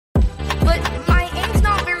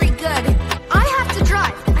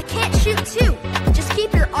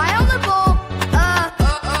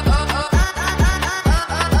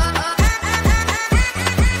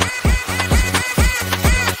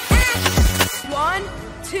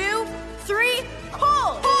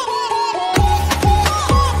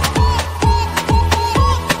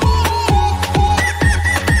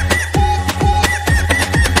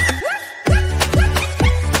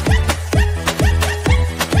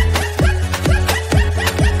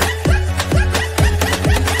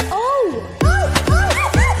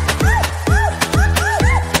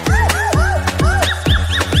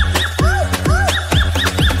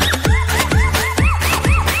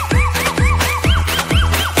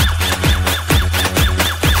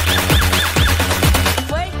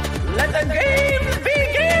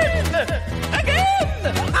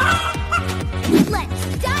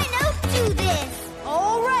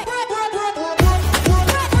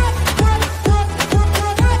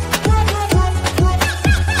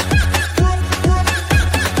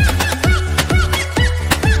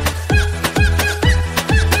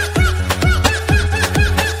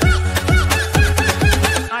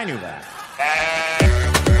that.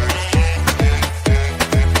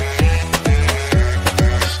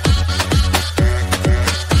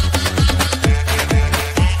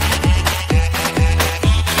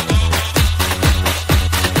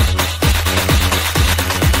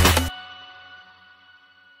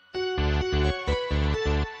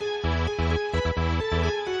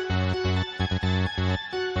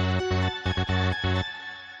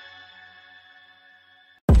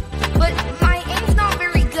 But my aim's not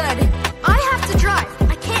very good. I have to drive.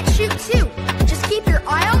 I can't shoot too. Just keep your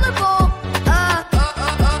eye on the ball.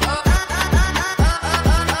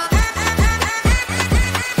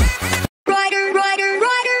 Rider, rider,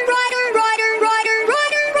 rider, rider, rider, rider,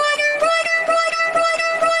 rider, rider, rider, rider, rider,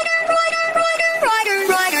 rider, rider, rider,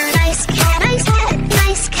 rider. Nice cat,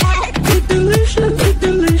 nice cat. Eat delicious, eat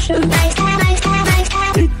delicious. Nice cat, nice cat, nice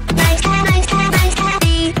cat. Nice cat, nice cat, nice cat.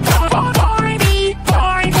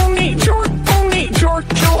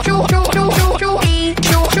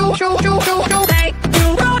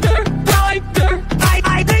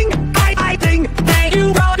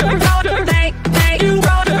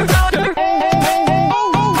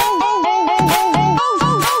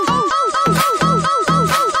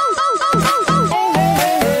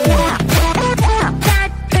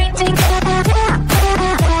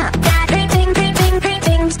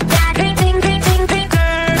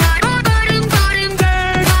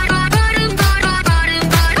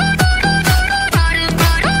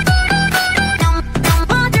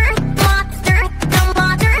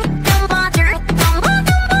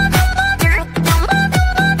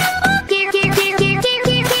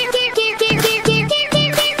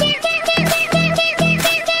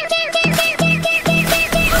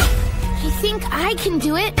 I can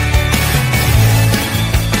do it.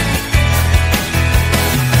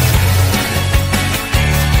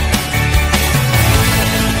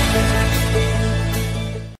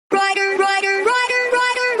 Rider, rider, rider,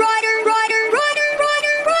 rider, rider, rider, rider,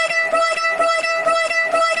 rider, rider, rider, rider,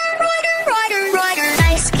 rider, rider, rider, rider.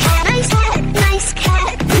 Nice cat, nice cat, nice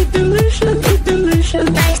cat. Eat delicious, eat delicious.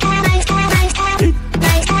 Nice cat, nice cat, nice cat.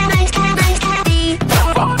 Nice cat, nice cat, nice cat.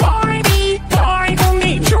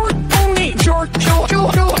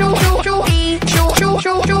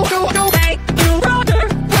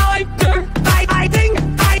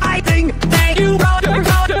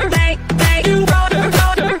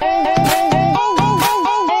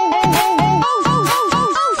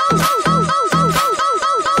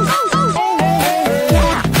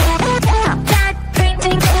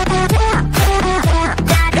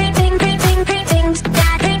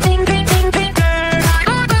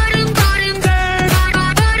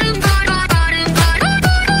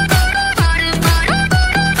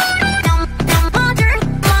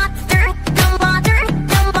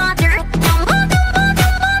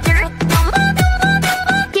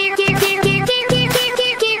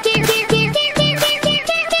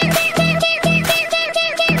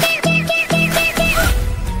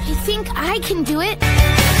 I can do it.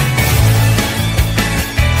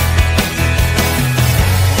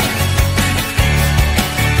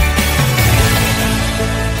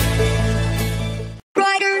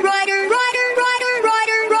 Rider, rider, rider, rider,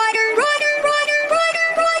 rider, rider, rider, rider, rider,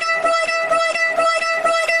 rider, rider, rider,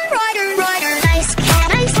 rider, rider, rider. Nice cat,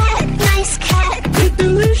 nice cat, nice cat. Eat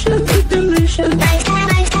delicious, eat delicious. Nice cat,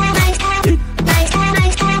 nice cat, nice cat. Nice cat,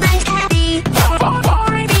 nice cat, nice cat.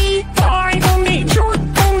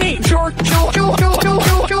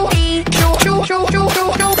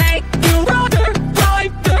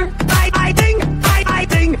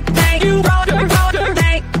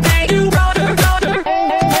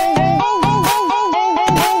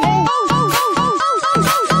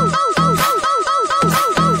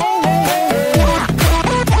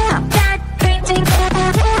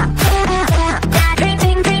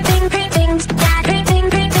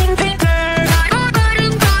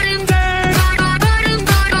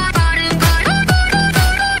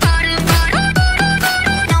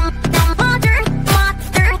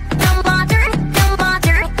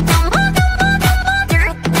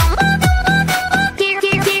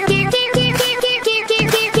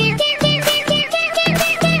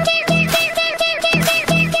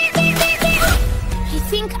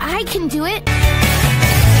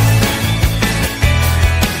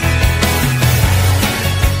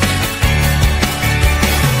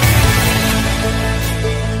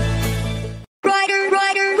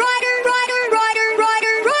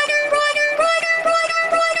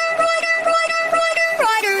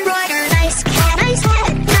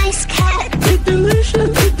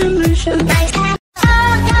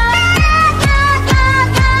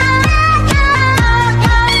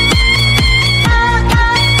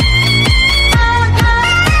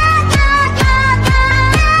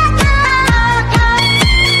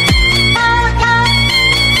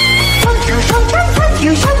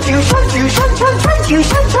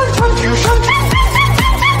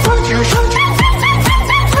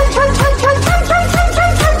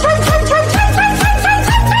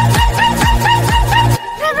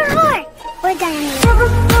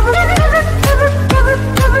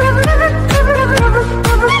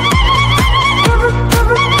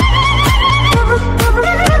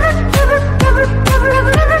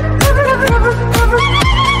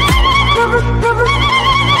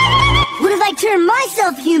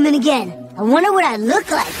 I wonder what I look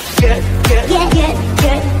like.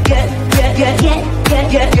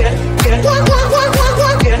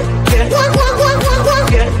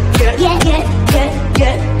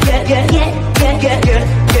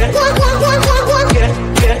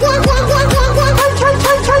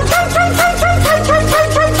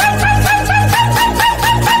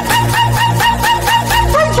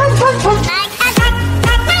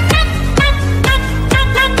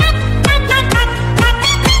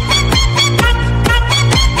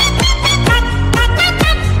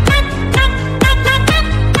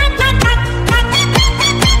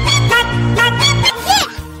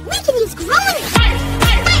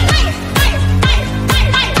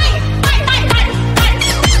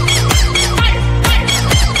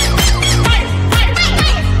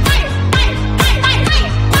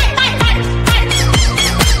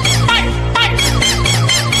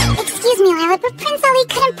 But Prince Ali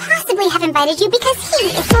couldn't possibly have invited you because he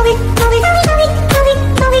is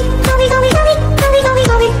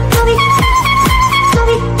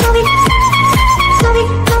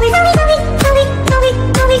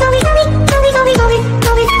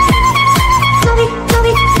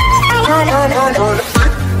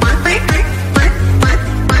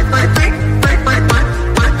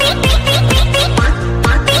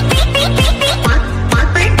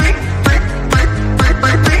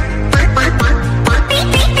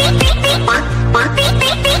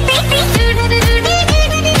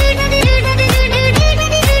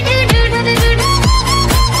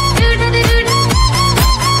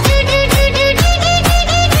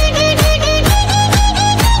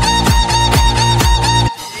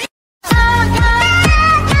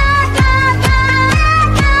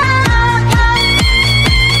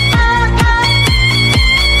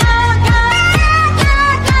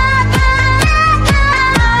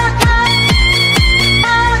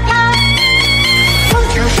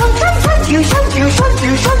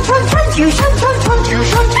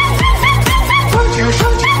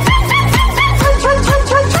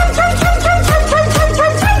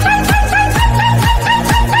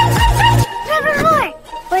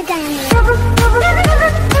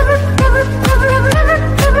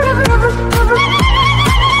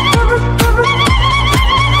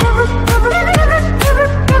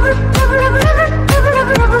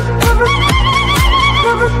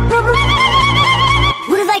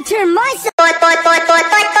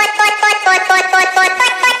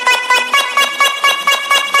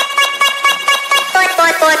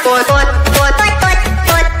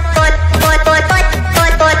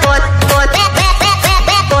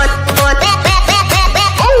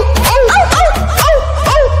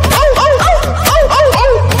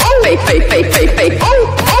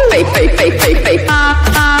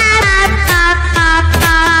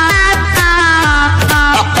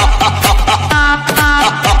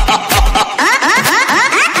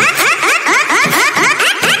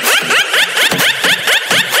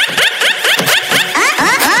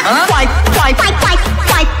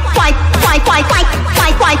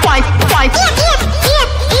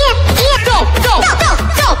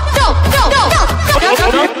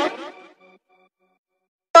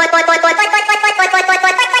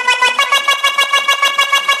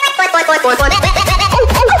Boy.